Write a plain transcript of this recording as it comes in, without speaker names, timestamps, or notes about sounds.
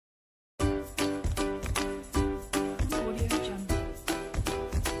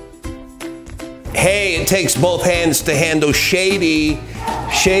Hey, it takes both hands to handle Shady.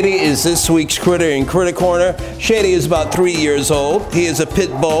 Shady is this week's critter in Critter Corner. Shady is about 3 years old. He is a pit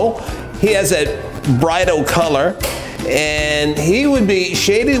bull. He has a bridal color, and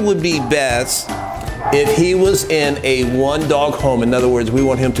Shady would be best if he was in a one-dog home. In other words, we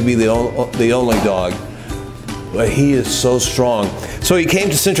want him to be the only dog. But he is so strong. So he came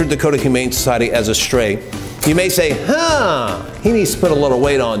to Central Dakota Humane Society as a stray. You may say, he needs to put a little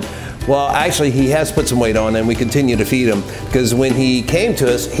weight on. Well, actually, he has put some weight on, and we continue to feed him, because when he came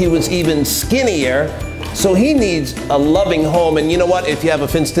to us, he was even skinnier. So he needs a loving home. And you know what? If you have a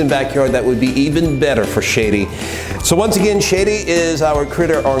fenced-in backyard, that would be even better for Shady. So once again, Shady is our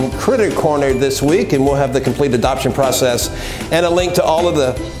critter on Critter Corner this week, and we'll have the complete adoption process and a link to all of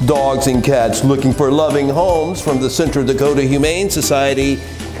the dogs and cats looking for loving homes from the Central Dakota Humane Society.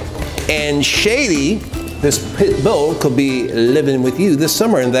 And Shady, this pit bull, could be living with you this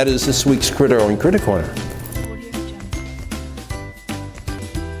summer, and that is this week's Critter on Critter Corner.